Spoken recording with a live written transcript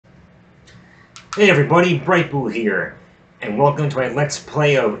Hey everybody, Brightboo here, and welcome to my Let's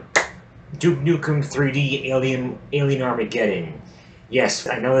Play of Duke Nukem 3D Alein Armageddon. Yes,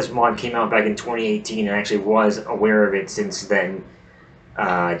 I know this mod came out back in 2018, and I actually was aware of it since then.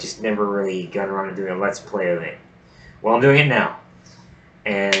 Just never really got around to doing a Let's Play of it. Well, I'm doing it now.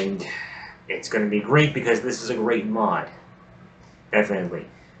 And it's going to be great because this is a great mod. Definitely.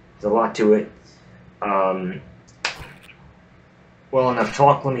 There's a lot to it. Well, enough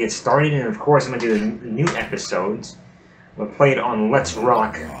talk, let me get started, and of course I'm going to do the new episodes. I'm going to play it on Let's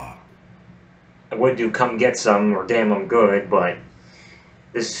Rock. I would do Come Get Some, or Damn I'm Good, but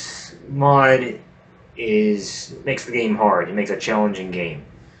this mod makes the game hard. It makes a challenging game.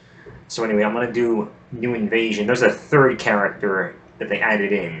 So anyway, I'm going to do New Invasion. There's a third character that they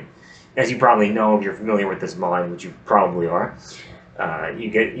added in. As you probably know, if you're familiar with this mod, which you probably are,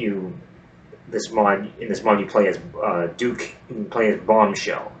 in this mod you play as Duke. You can play as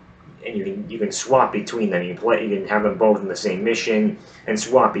Bombshell, and you can swap between them. You can have them both in the same mission and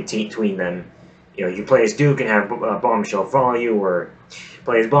swap between them. You know, you play as Duke and have Bombshell follow you, or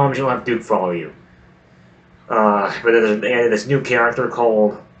play as Bombshell and have Duke follow you. But they added this new character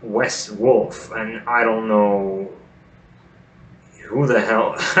called Wes Wolf, and I don't know who the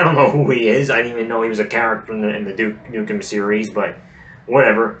hell. I don't know who he is. I didn't even know he was a character in the Duke Nukem series, but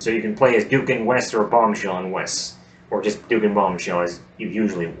whatever. So you can play as Duke and Wes or Bombshell and Wes, or just Duke and Bombshell as you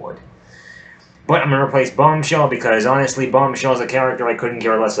usually would. But I'm going to replace Bombshell because honestly Bombshell is a character I couldn't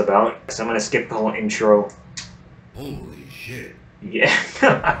care less about. So I'm going to skip the whole intro. Holy shit. Yeah.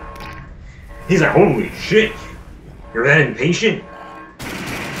 He's like, holy shit. You're that impatient?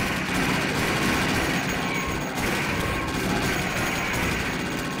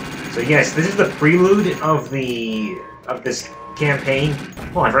 So yes, this is the prelude of this campaign.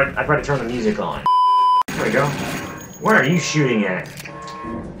 Oh, I forgot to turn the music on. There we go. What are you shooting at?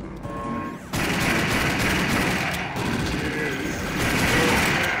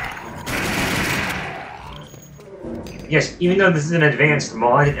 Yes, even though this is an advanced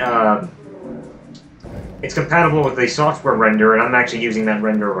mod, it's compatible with the software render, and I'm actually using that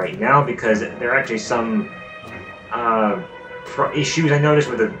render right now because there are actually some issues I noticed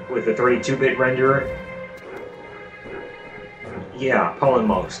with the 32-bit renderer. Yeah,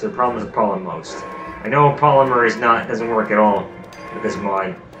 Polymos. There are problems with Polymos. I know Polymer doesn't work at all with this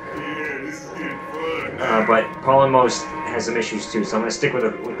mod. Yeah, this is getting fun. But Polymos has some issues too, so I'm gonna stick with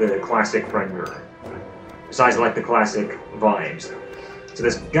the classic renderer. Besides, I like the classic vibes. So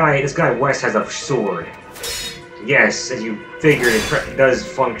this guy Wes has a sword. Yes, as you figured, it does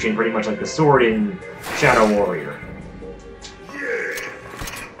function pretty much like the sword in Shadow Warrior.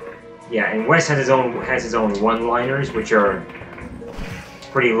 Yeah, and Wes has his own one-liners, which are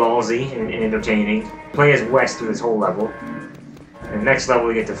pretty lousy and entertaining. Play as Wes through this whole level. And next level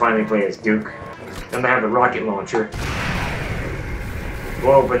we get to finally play as Duke. Then they have the rocket launcher.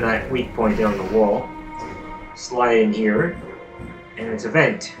 Blow open that weak point there on the wall. Slide in here. And it's a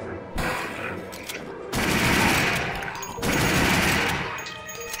vent.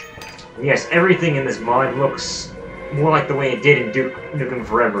 Yes, everything in this mod looks more like the way it did in Duke Nukem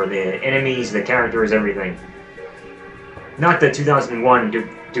Forever. The enemies, the characters, everything. Not the 2001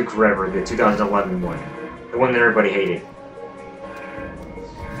 Duke Forever, the 2011 one. The one that everybody hated.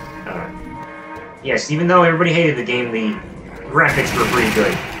 Yes, even though everybody hated the game, the graphics were pretty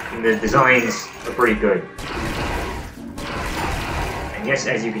good. And the designs are pretty good. And yes,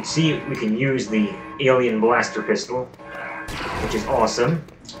 as you can see, we can use the alien blaster pistol, which is awesome.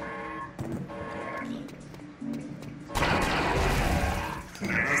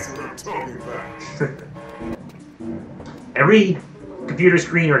 That's what I'm talking about. Every computer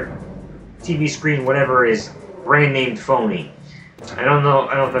screen or TV screen, whatever, is brand named phony. I don't know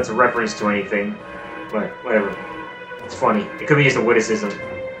if that's a reference to anything, but whatever. It's funny. It could be just a witticism.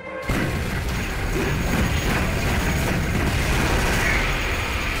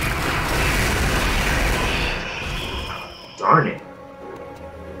 Darn it.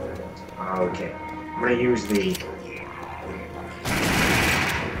 Okay. I'm gonna use the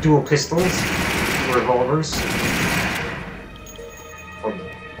dual pistols, revolvers.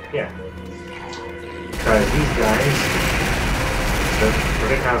 Yeah. Because these guys, the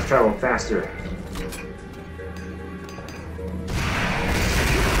projectiles travel faster.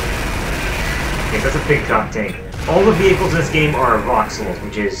 Okay, that's a big top tank. All the vehicles in this game are voxels,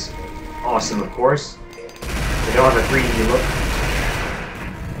 which is awesome, of course. They don't have a 3D look.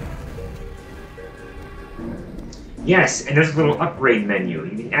 Yes, and there's a little upgrade menu.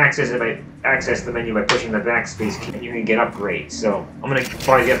 You can access the menu by pushing the backspace key, and you can get upgrades. So I'm gonna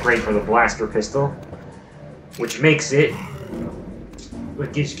buy the upgrade for the blaster pistol, which makes it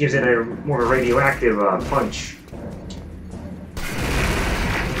It just gives it a more radioactive punch.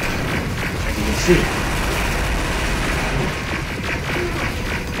 As you can see.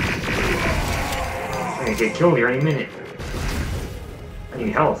 I'm gonna get killed here any minute. I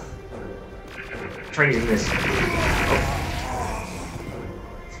need health. Try using this.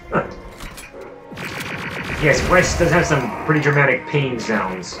 Oh. Yes, Wes does have some pretty dramatic pain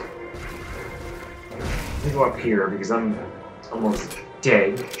sounds. Let me go up here because I'm almost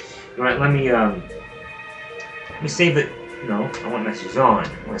dead. You know what, let me save the... No, I want messages on. I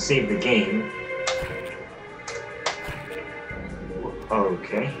want to save the game.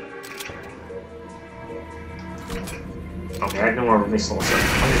 Okay. Okay, I have no more missiles, so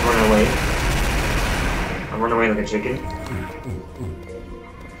I'm just running away. I'll run away like a chicken.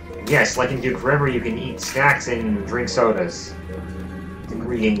 Yes, like in Duke Forever, you can eat snacks and drink sodas to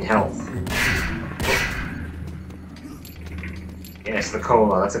regain health. Yes, the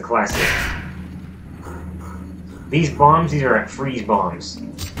cola, that's a classic. These bombs, these are freeze bombs.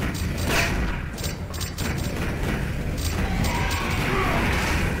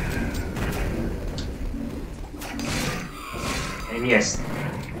 And yes,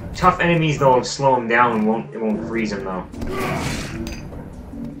 tough enemies though slow them down and it won't freeze them though.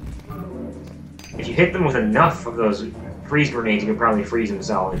 If you hit them with enough of those freeze grenades, you can probably freeze them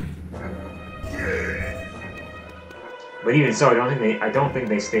solid. But even so, I don't think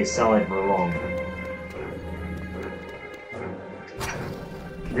they stay solid for long.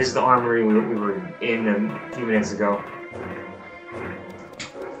 This is the armory we were in a few minutes ago.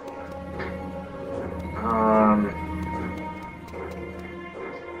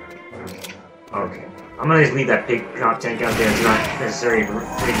 Okay. I'm gonna just leave that pig cop tank out there. It's not necessary for me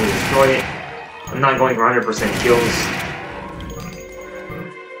to destroy it. I'm not going for 100% kills.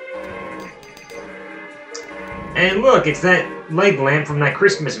 And look, it's that leg lamp from that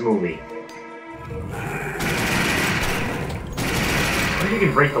Christmas movie. I think you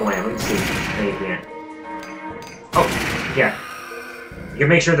can break the lamp. Let me see. No, you can't. Oh, yeah. You can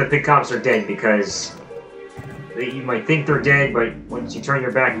make sure the pig cops are dead because you might think they're dead, but once you turn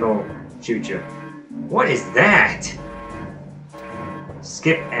your back, they'll shoot you. What is that?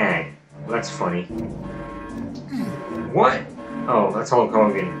 Skip ad. Well, that's funny. What? Oh, that's Hulk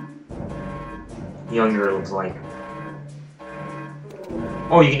Hogan. Younger, it looks like.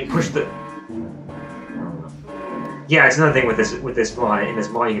 Oh, you can push the... Yeah, it's another thing with this mod. In this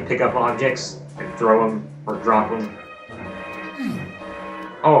mod, you can pick up objects and throw them or drop them.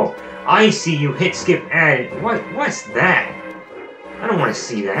 Oh, I see. You hit skip ad. What's that? I don't want to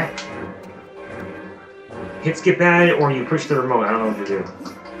see that. Hit skip ad, or you push the remote. I don't know what to do.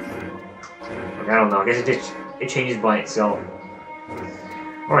 Okay, I don't know. I guess it changes by itself.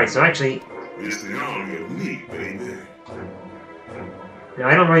 All right, so actually. It's the army of meat, baby. Now,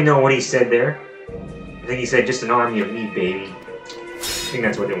 I don't really know what he said there. I think he said just an army of meat, baby. I think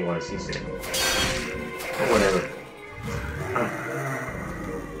that's what it was, he said. But whatever.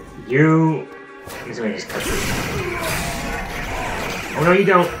 You... He's gonna just cut this. Oh no you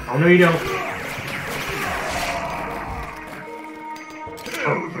don't! Oh no you don't!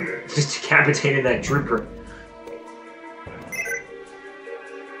 Oh, just decapitated that trooper.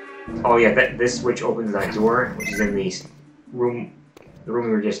 Oh yeah, this switch opens that door, which is in the room we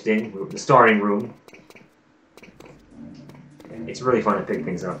were just in, the starting room. It's really fun to pick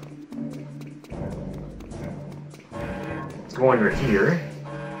things up. Let's go under here.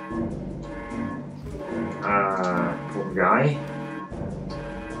 Poor guy.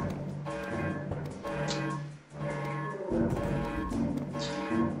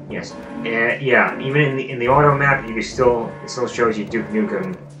 Yes. Yeah, even in the auto map, it still shows you Duke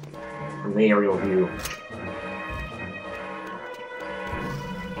Nukem from the aerial view.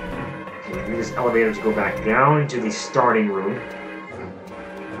 Okay, use this elevator to go back down to the starting room.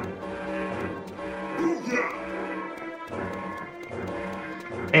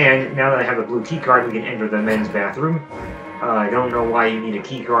 And now that I have a blue keycard, we can enter the men's bathroom. I don't know why you need a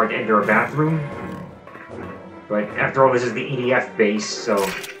keycard to enter a bathroom. But after all, this is the EDF base, so...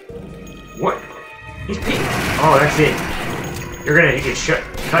 What? He's pink. Oh, that's it. You're gonna get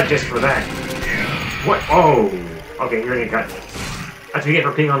cut just for that. What? Oh! Okay, you're gonna get cut. That's what you get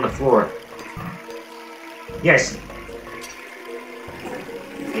for peeing on the floor. Yes.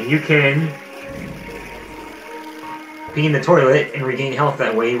 And you can pee in the toilet and regain health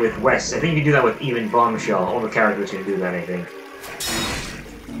that way with Wes. I think you can do that with even Bombshell. All the characters can do that, I think.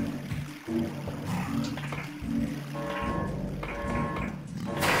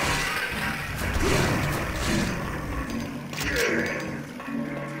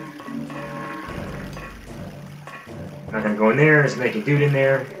 Not gonna go in there. There's a naked dude in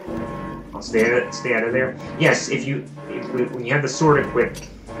there. I'll stay out of there. Yes, when you have the sword equipped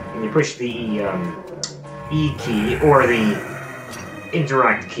and you push the E key or the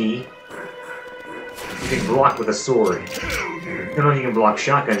interact key, you can block with a sword. I don't know if you can block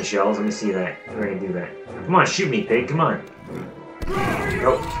shotgun shells. Let me see that. We're gonna do that. Come on, shoot me, pig. Come on.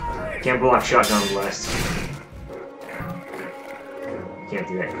 Nope. Can't block shotgun blasts. Can't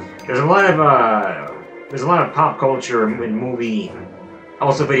do that. There's a lot of pop culture and movie,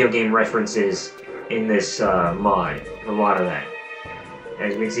 also video game references in this mod. A lot of that.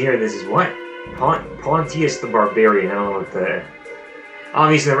 As you can see here, this is what? Pontius the Barbarian. I don't know what the...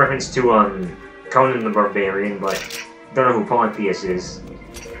 Obviously a reference to Conan the Barbarian, but don't know who Pontius is.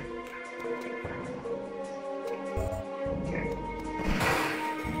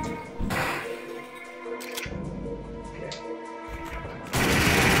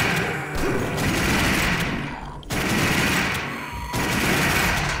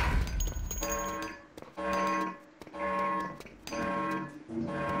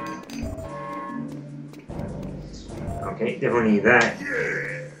 Okay, definitely need that.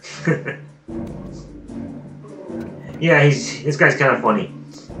 Yeah, this guy's kind of funny.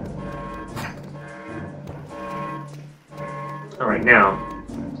 Alright, now,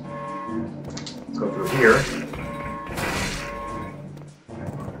 let's go through here.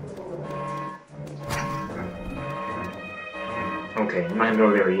 Okay, I'm not gonna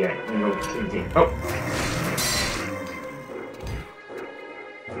go there yet. I'm gonna go into... Oh!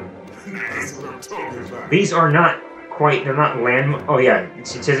 These are not quite, they're not land... Oh yeah, it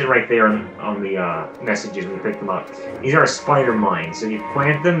says it right there on the messages when you pick them up. These are spider mines, so if you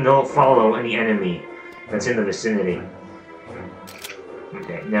plant them, they'll follow any enemy that's in the vicinity.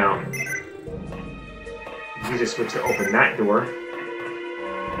 Okay, now, use a switch to open that door.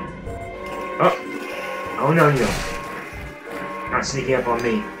 Oh! Oh no, no. Not sneaking up on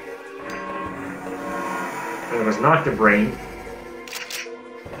me. That was not the brain.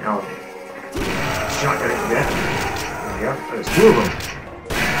 Now, shotgun it to death. There we go. There's two of them.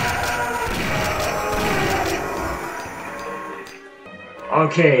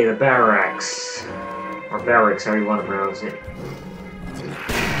 Okay, the Barracks. Or Barracks, however you want to pronounce it.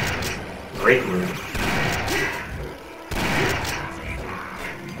 Great room.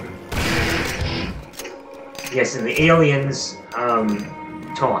 Yes, and the aliens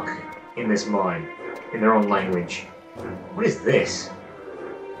talk in this mod, in their own language. What is this?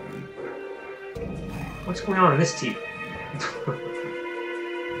 What's going on in this TV?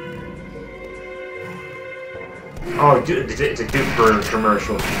 Oh, it's a Duke Burger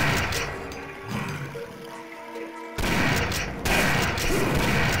commercial.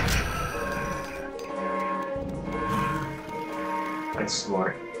 That's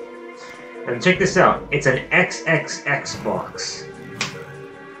smart. And check this out. It's an XXX box.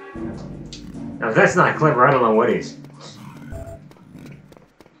 Now, if that's not clever, I don't know what is.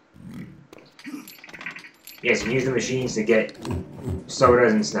 Yes, you can use the machines to get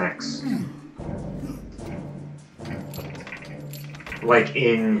sodas and snacks. Like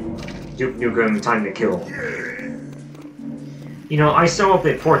in Duke Nukem Time to Kill. You know, I so hope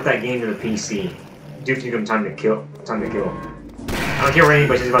they port that game to the PC. Duke Nukem Time to Kill. I don't care what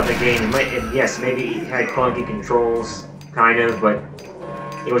anybody says about the game. Yes, maybe it had clunky controls, kind of, but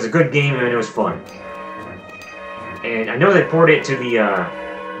it was a good game and it was fun. And I know they ported it to the,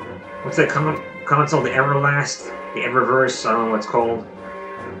 what's that console? The Everlast? The Eververse? I don't know what it's called.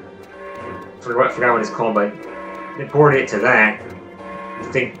 Forgot what it's called, but they ported it to that. I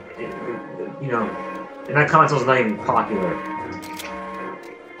think, you know, and that console's not even popular.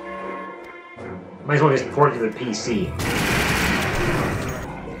 Might as well just port it to the PC.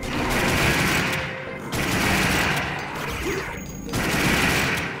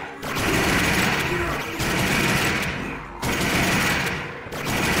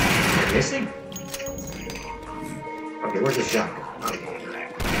 Missing? Okay, where's the shotgun?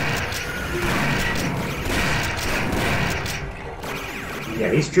 Yeah,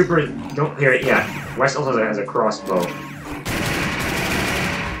 these troopers don't hear it yet. Wes also has a crossbow.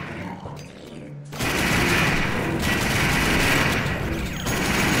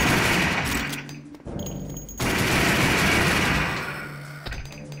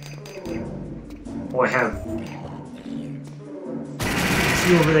 Oh, I have... I see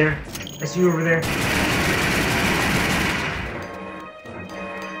you over there. I see you over there.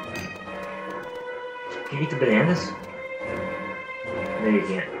 Can you eat the bananas? No, you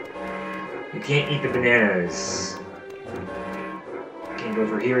can't. You can't eat the bananas. Can't go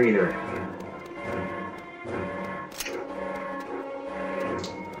over here either.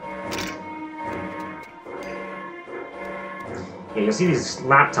 Yeah, you'll see these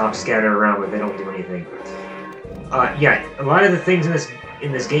laptops scattered around, but they don't do anything. Yeah, a lot of the things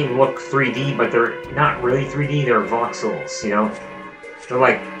in this game look 3D, but they're not really 3D. They're voxels, you know. They're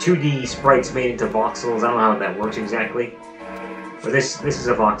like 2D sprites made into voxels. I don't know how that works exactly, but this is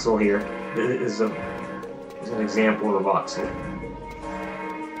a voxel here. This is an example of a voxel.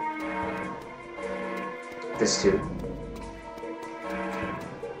 This too.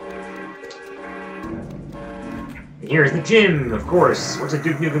 And here's the gym, of course. What's a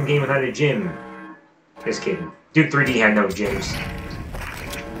Duke Nukem game without a gym? Just kidding. Duke 3D had no gyms.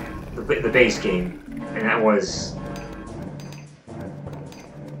 The base game, and that was.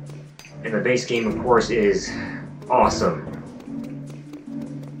 And the base game, of course, is awesome,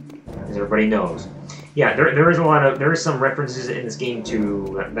 as everybody knows. Yeah, there is some references in this game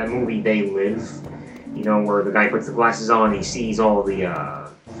to that movie They Live. You know, where the guy puts the glasses on, and he sees all the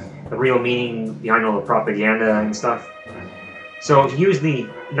real meaning behind all the propaganda and stuff. So if you use the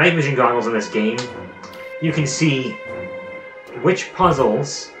night vision goggles in this game, you can see which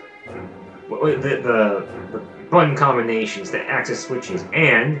puzzles, the button combinations, the access switches,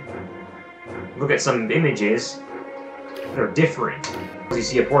 and look at some images that are different. You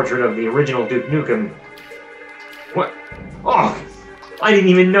see a portrait of the original Duke Nukem. What? Oh! I didn't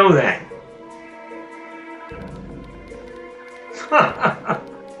even know that!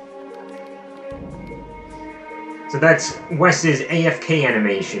 So that's Wes's AFK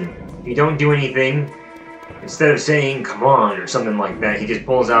animation. If you don't do anything, instead of saying, come on, or something like that, he just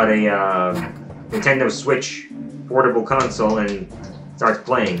pulls out a Nintendo Switch portable console and starts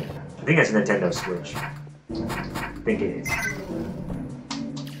playing. I think that's a Nintendo Switch. I think it is.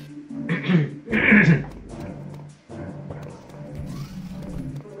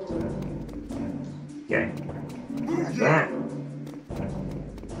 Okay. Like that.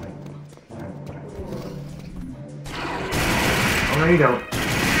 Oh, no, you don't.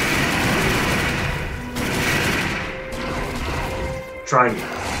 Try it.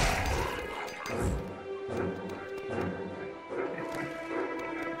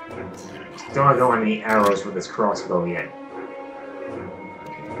 Don't have any arrows with this crossbow yet.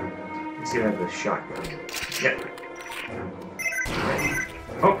 Okay. Let's see if I have the shotgun. Yep.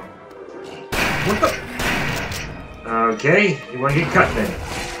 Oh! What the? Okay, you want to get cut then.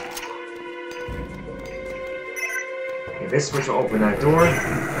 Okay, this switch will open that door.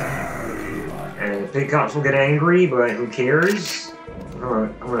 And the pig cops will get angry, but who cares?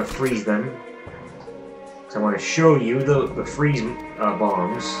 I'm gonna freeze them. So I want to show you the freeze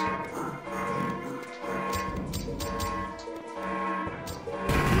bombs.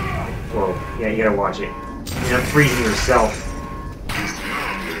 Whoa, yeah, you gotta watch it. You're not freezing yourself.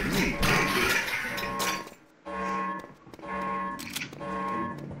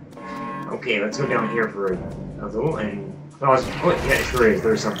 Okay, let's go down here for a little and... Oh, yeah, sure is.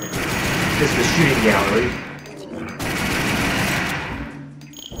 There's something. This is the shooting gallery.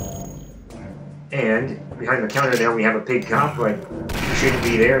 And behind the counter there we have a pig cop, but he shouldn't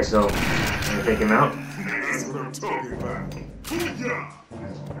be there, so I'm gonna take him out. That's what I'm talking about.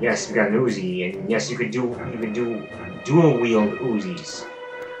 Yes, we got an Uzi, and yes, you could do dual wield Uzis.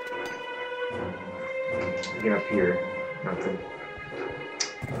 Get up here. Nothing.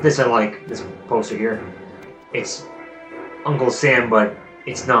 This I like, this poster here. It's Uncle Sam, but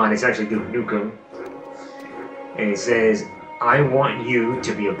it's not. It's actually Duke Nukem. And it says, I want you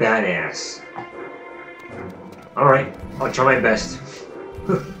to be a badass. Alright, I'll try my best.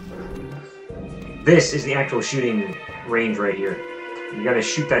 This is the actual shooting range right here. You gotta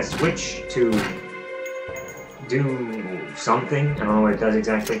shoot that switch to do something. I don't know what it does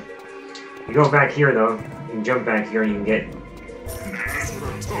exactly. You go back here though, you can jump back here and you can get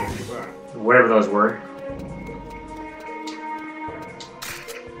whatever those were.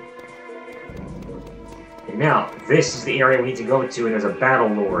 And now, this is the area we need to go to, and there's a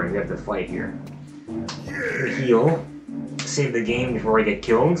Battlelord we have to fight here. Heal. Save the game before I get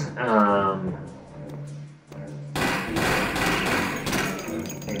killed.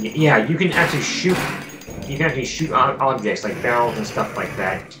 And yeah, you can actually shoot. You can actually shoot objects like barrels and stuff like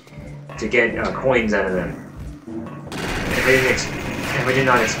that to get coins out of them. If I did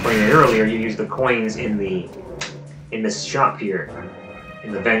not explain it earlier, you use the coins in this shop here,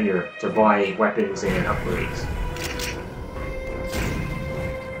 in the vendor, to buy weapons and upgrades.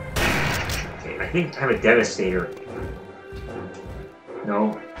 Okay, I think I have a Devastator.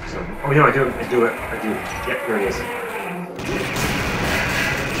 No? Oh no, I do. Yep, here it is.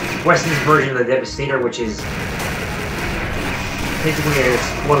 Wes's version of the Devastator, which is basically an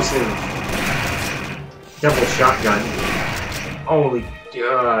explosive double shotgun. Holy,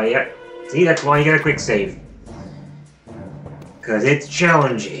 yeah. See, that's why you got a quick save. Because it's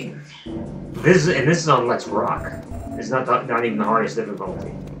challenging. This is on Let's Rock. It's not even the hardest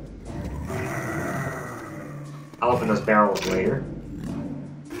difficulty. I'll open those barrels later.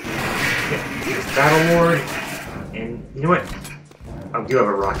 Here's Battlelord. And you know what? I do have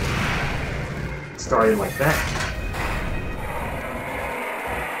a rocket. It started like that.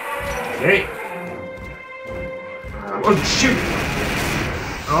 Okay. Oh shoot!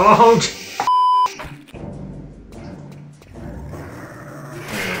 Oh!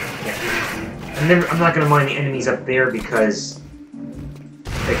 I'm not gonna mind the enemies up there because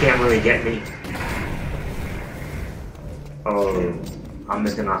they can't really get me. Oh, I'm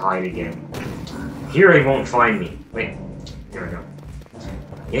just gonna hide again. Here he won't find me. Wait, here we go.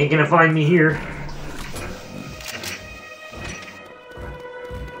 He ain't gonna find me here.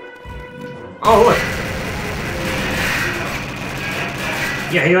 Oh, look!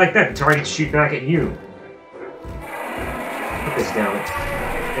 Yeah, he like that. The targets shoot back at you. Put this down.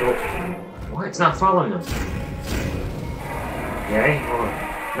 What? It's not following him. Okay, hold on.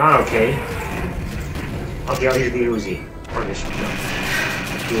 Not okay. Okay, I'll use the Uzi. Or the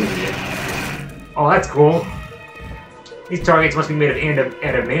Uzi. Oh, that's cool. These targets must be made of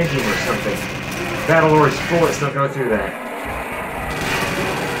adamantium or something. Battlelord's bullets don't go through that.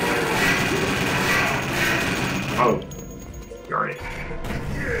 Oh. Darn it.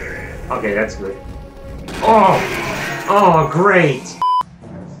 Okay, that's good. Oh! Oh, great!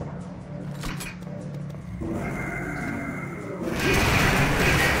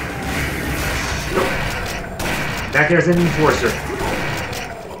 Back there's an enforcer.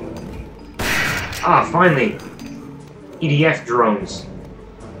 Ah, finally! EDF drones.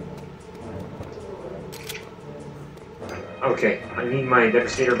 Okay, I need my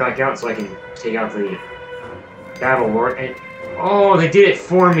Devastator back out so I can take out the Battlelord. And oh, they did it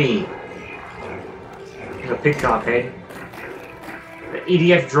for me! The pig top head. The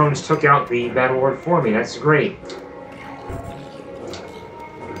EDF drones took out the Battlelord for me. That's great.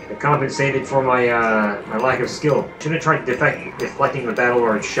 It compensated for my my lack of skill. Should have tried deflecting the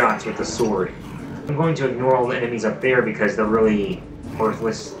Battlelord shots with the sword. I'm going to ignore all the enemies up there because they're really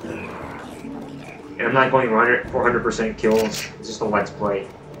worthless. And I'm not going 400% kills. It's just a let's play.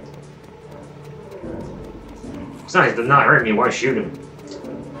 Besides, they're not hurting me. Why shoot him?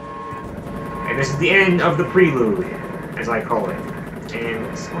 And this is the end of the prelude, as I call it. And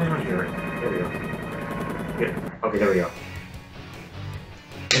what's going on here? There we go. Good. Okay, there we go.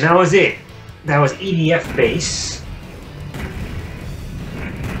 And that was it. That was EDF Base.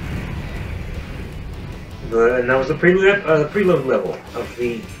 And that was the prelude level of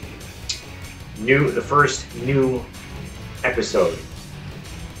the first new episode.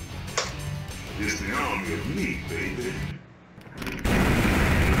 It's the army of me, baby.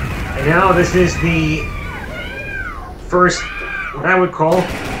 And now this is the first, what I would call,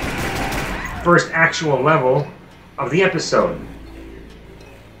 first actual level of the episode,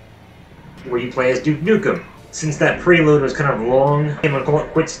 where you play as Duke Nukem. Since that prelude was kind of long, I'm going to call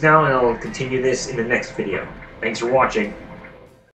it quits now, and I'll continue this in the next video. Thanks for watching.